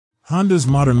Honda's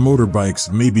modern motorbikes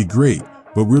may be great,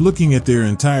 but we're looking at their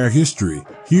entire history,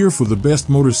 here for the best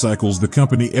motorcycles the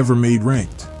company ever made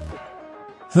ranked.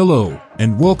 Hello,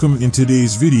 and welcome in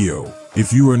today's video.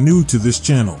 If you are new to this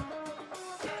channel,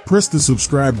 press the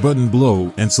subscribe button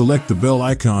below and select the bell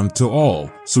icon to all,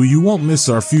 so you won't miss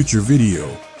our future video.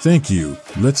 Thank you.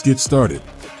 Let's get started.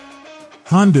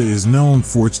 Honda is known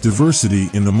for its diversity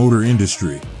in the motor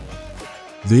industry.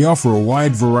 They offer a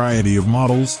wide variety of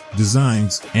models,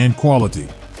 designs, and quality.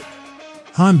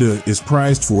 Honda is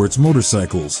prized for its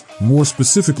motorcycles, more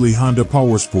specifically Honda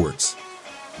Powersports.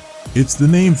 It's the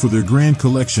name for their grand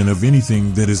collection of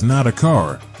anything that is not a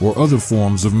car or other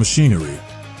forms of machinery.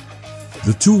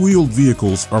 The two-wheeled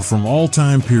vehicles are from all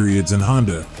time periods in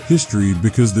Honda history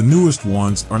because the newest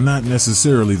ones are not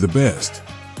necessarily the best.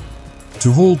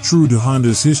 To hold true to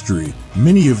Honda's history,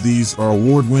 many of these are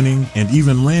award-winning and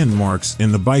even landmarks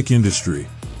in the bike industry.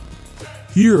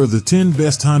 Here are the 10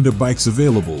 best Honda bikes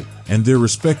available and their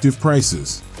respective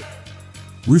prices.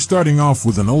 We're starting off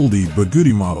with an oldie but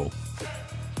goodie model.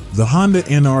 The Honda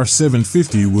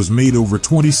NR750 was made over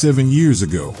 27 years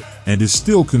ago and is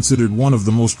still considered one of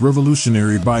the most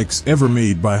revolutionary bikes ever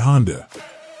made by Honda.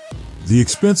 The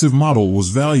expensive model was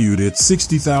valued at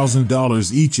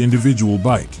 $60,000 each individual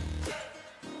bike.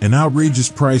 An outrageous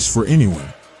price for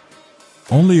anyone.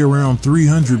 Only around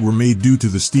 300 were made due to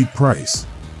the steep price.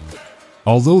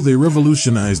 Although they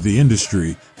revolutionized the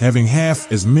industry, having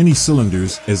half as many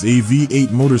cylinders as a V8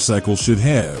 motorcycle should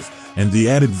have, and the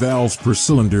added valves per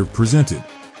cylinder presented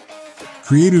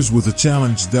creators with a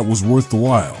challenge that was worth the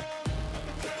while.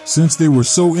 Since they were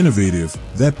so innovative,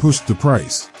 that pushed the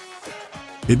price.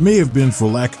 It may have been, for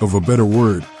lack of a better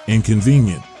word,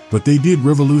 inconvenient, but they did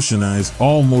revolutionize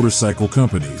all motorcycle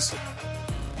companies.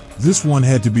 This one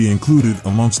had to be included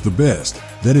amongst the best,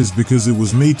 that is because it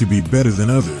was made to be better than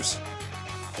others.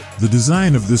 The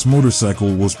design of this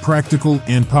motorcycle was practical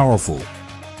and powerful.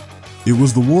 It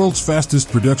was the world's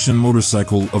fastest production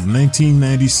motorcycle of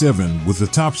 1997 with a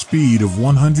top speed of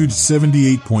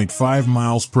 178.5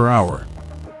 miles per hour.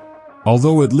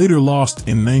 Although it later lost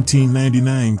in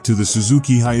 1999 to the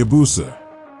Suzuki Hayabusa.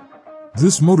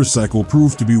 This motorcycle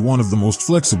proved to be one of the most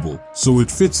flexible, so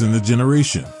it fits in the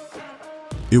generation.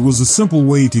 It was a simple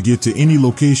way to get to any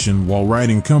location while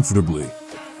riding comfortably.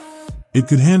 It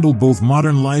could handle both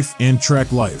modern life and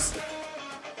track life.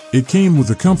 It came with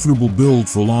a comfortable build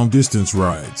for long-distance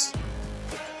rides.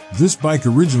 This bike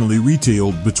originally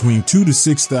retailed between $2,000 to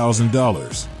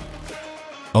 $6,000.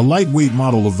 A lightweight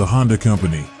model of the Honda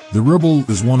company, the Rebel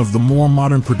is one of the more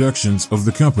modern productions of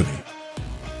the company.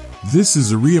 This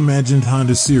is a reimagined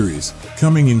Honda series,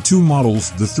 coming in two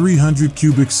models, the 300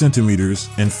 cubic centimeters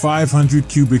and 500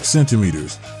 cubic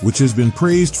centimeters, which has been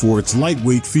praised for its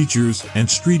lightweight features and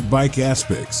street bike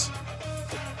aspects.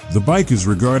 The bike is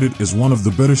regarded as one of the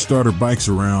better starter bikes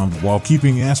around while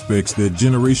keeping aspects that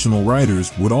generational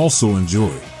riders would also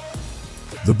enjoy.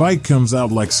 The bike comes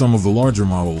out like some of the larger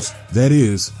models, that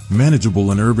is,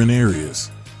 manageable in urban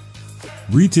areas.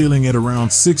 Retailing at around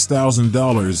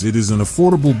 $6,000, it is an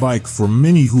affordable bike for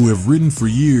many who have ridden for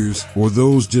years or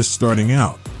those just starting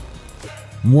out.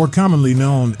 More commonly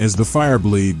known as the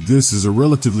Fireblade, this is a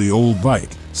relatively old bike,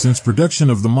 since production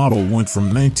of the model went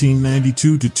from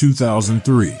 1992 to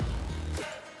 2003.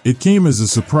 It came as a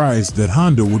surprise that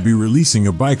Honda would be releasing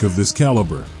a bike of this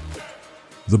caliber.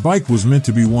 The bike was meant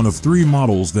to be one of 3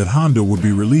 models that Honda would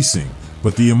be releasing,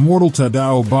 but the immortal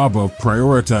Tadao Baba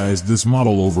prioritized this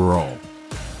model overall.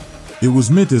 It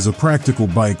was meant as a practical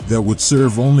bike that would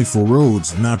serve only for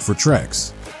roads, not for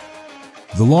tracks.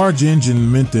 The large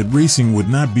engine meant that racing would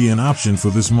not be an option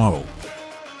for this model.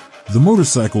 The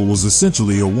motorcycle was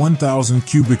essentially a 1,000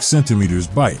 cubic centimeters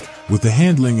bike with the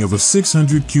handling of a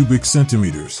 600 cubic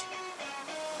centimeters.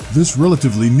 This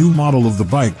relatively new model of the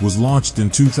bike was launched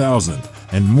in 2000,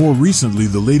 and more recently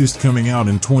the latest coming out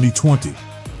in 2020.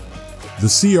 The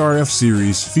CRF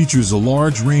series features a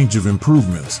large range of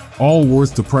improvements, all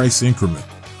worth the price increment.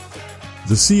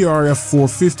 The CRF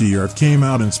 450R came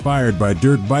out inspired by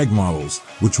dirt bike models,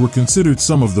 which were considered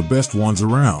some of the best ones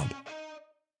around.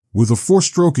 With a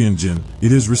 4-stroke engine,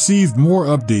 it has received more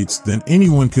updates than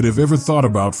anyone could have ever thought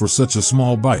about for such a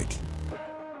small bike.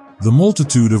 The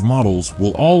multitude of models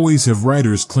will always have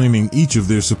riders claiming each of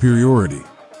their superiority.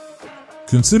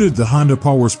 Considered the Honda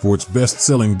Powersports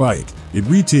best-selling bike, it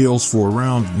retails for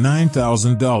around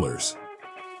 $9,000.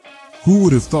 Who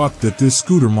would have thought that this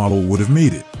scooter model would have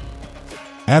made it?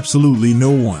 Absolutely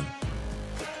no one.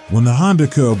 When the Honda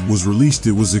Cub was released,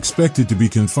 it was expected to be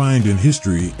confined in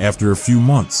history after a few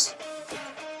months.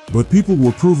 But people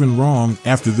were proven wrong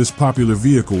after this popular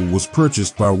vehicle was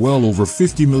purchased by well over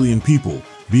 50 million people,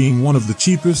 being one of the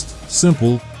cheapest,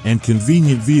 simple, and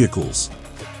convenient vehicles.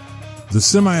 The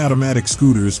semi-automatic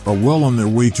scooters are well on their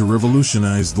way to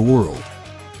revolutionize the world.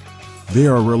 They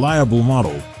are a reliable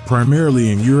model,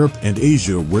 primarily in Europe and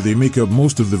Asia, where they make up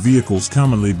most of the vehicles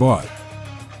commonly bought.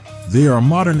 They are a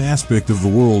modern aspect of the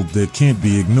world that can't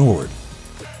be ignored.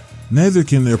 Neither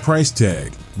can their price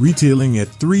tag, retailing at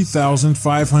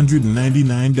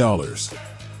 $3,599.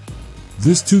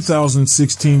 This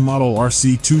 2016 model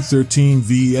RC213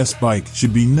 VES bike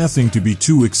should be nothing to be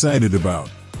too excited about.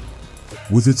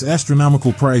 With its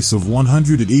astronomical price of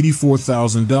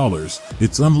 $184,000,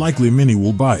 it's unlikely many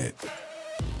will buy it.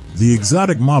 The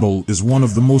exotic model is one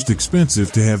of the most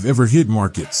expensive to have ever hit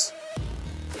markets.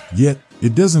 Yet,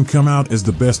 it doesn't come out as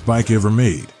the best bike ever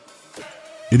made.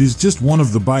 It is just one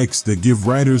of the bikes that give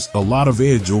riders a lot of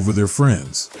edge over their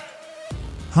friends.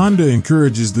 Honda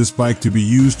encourages this bike to be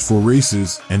used for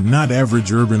races and not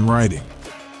average urban riding.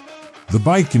 The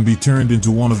bike can be turned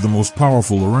into one of the most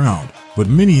powerful around, but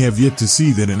many have yet to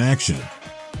see that in action.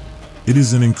 It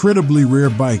is an incredibly rare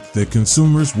bike that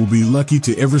consumers will be lucky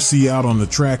to ever see out on the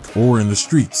track or in the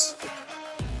streets.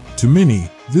 To many,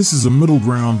 this is a middle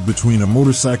ground between a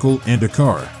motorcycle and a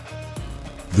car.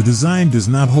 The design does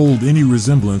not hold any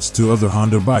resemblance to other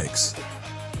Honda bikes.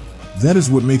 That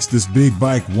is what makes this big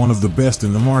bike one of the best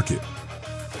in the market.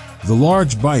 The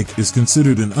large bike is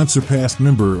considered an unsurpassed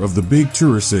member of the big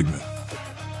tourer segment.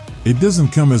 It doesn't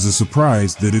come as a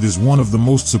surprise that it is one of the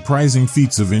most surprising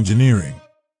feats of engineering.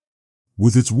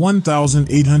 With its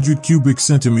 1,800 cubic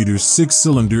centimeters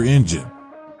six-cylinder engine,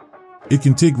 it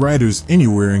can take riders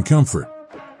anywhere in comfort.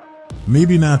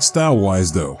 Maybe not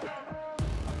style-wise though.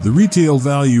 The retail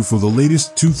value for the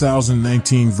latest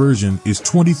 2019 version is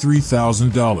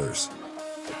 $23,000.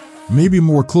 Maybe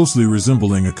more closely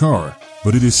resembling a car,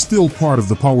 but it is still part of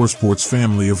the powersports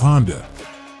family of Honda.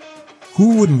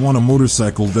 Who wouldn't want a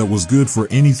motorcycle that was good for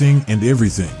anything and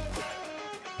everything?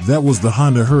 That was the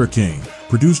Honda Hurricane,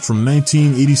 produced from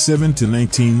 1987 to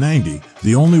 1990,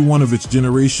 the only one of its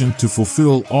generation to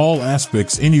fulfill all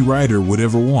aspects any rider would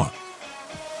ever want.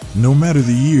 No matter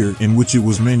the year in which it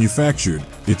was manufactured,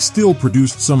 it still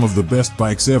produced some of the best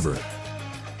bikes ever.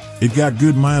 It got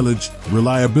good mileage,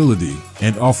 reliability,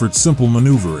 and offered simple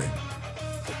maneuvering.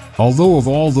 Although of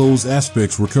all those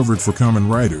aspects were covered for common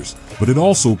riders, but it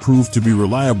also proved to be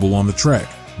reliable on the track,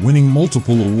 winning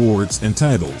multiple awards and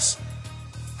titles.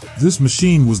 This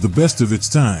machine was the best of its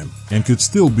time, and could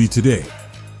still be today.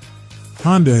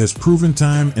 Honda has proven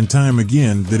time and time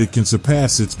again that it can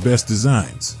surpass its best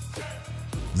designs.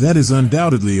 That is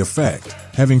undoubtedly a fact,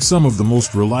 having some of the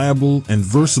most reliable and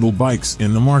versatile bikes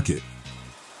in the market.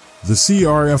 The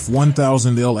CRF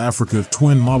 1000L Africa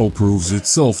Twin model proves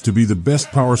itself to be the best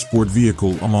powersport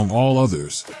vehicle among all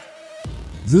others.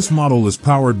 This model is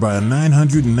powered by a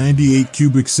 998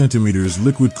 cubic centimeters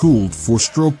liquid-cooled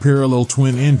four-stroke parallel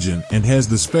twin engine and has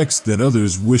the specs that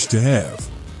others wish to have.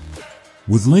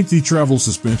 With lengthy travel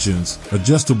suspensions,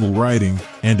 adjustable riding,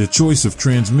 and a choice of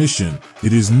transmission,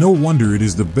 it is no wonder it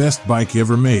is the best bike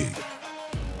ever made.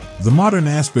 The modern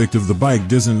aspect of the bike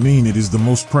doesn't mean it is the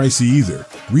most pricey either,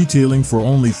 retailing for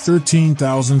only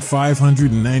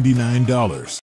 $13,599.